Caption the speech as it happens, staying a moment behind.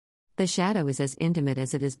The shadow is as intimate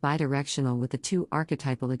as it is bidirectional with the two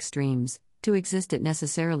archetypal extremes. To exist, it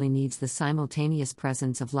necessarily needs the simultaneous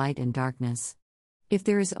presence of light and darkness. If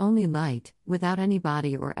there is only light, without any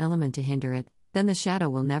body or element to hinder it, then the shadow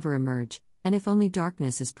will never emerge, and if only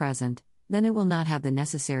darkness is present, then it will not have the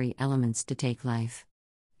necessary elements to take life.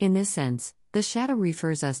 In this sense, the shadow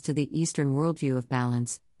refers us to the Eastern worldview of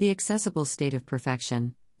balance, the accessible state of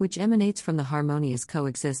perfection, which emanates from the harmonious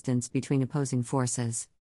coexistence between opposing forces.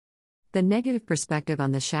 The negative perspective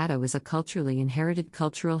on the shadow is a culturally inherited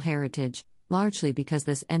cultural heritage, largely because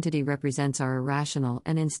this entity represents our irrational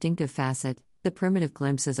and instinctive facet, the primitive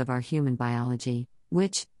glimpses of our human biology,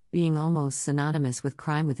 which, being almost synonymous with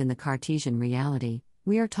crime within the Cartesian reality,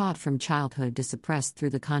 we are taught from childhood to suppress through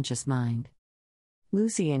the conscious mind.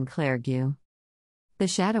 Lucy and Claire Gue. The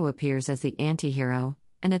shadow appears as the anti-hero,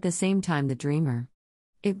 and at the same time the dreamer.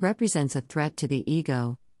 It represents a threat to the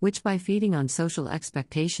ego, which by feeding on social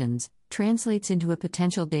expectations, translates into a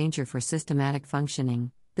potential danger for systematic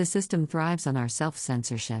functioning. The system thrives on our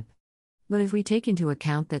self-censorship. But if we take into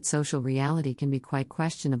account that social reality can be quite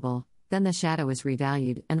questionable, then the shadow is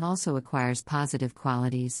revalued and also acquires positive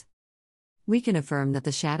qualities. We can affirm that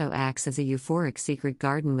the shadow acts as a euphoric secret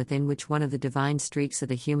garden within which one of the divine streaks of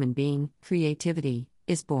the human being, creativity,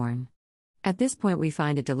 is born. At this point we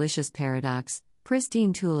find a delicious paradox,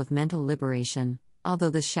 pristine tool of mental liberation.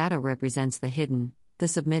 Although the shadow represents the hidden, the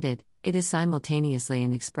submitted, it is simultaneously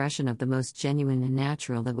an expression of the most genuine and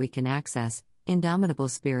natural that we can access, indomitable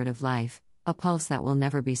spirit of life, a pulse that will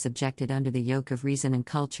never be subjected under the yoke of reason and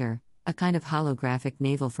culture, a kind of holographic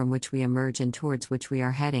navel from which we emerge and towards which we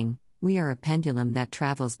are heading. We are a pendulum that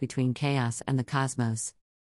travels between chaos and the cosmos.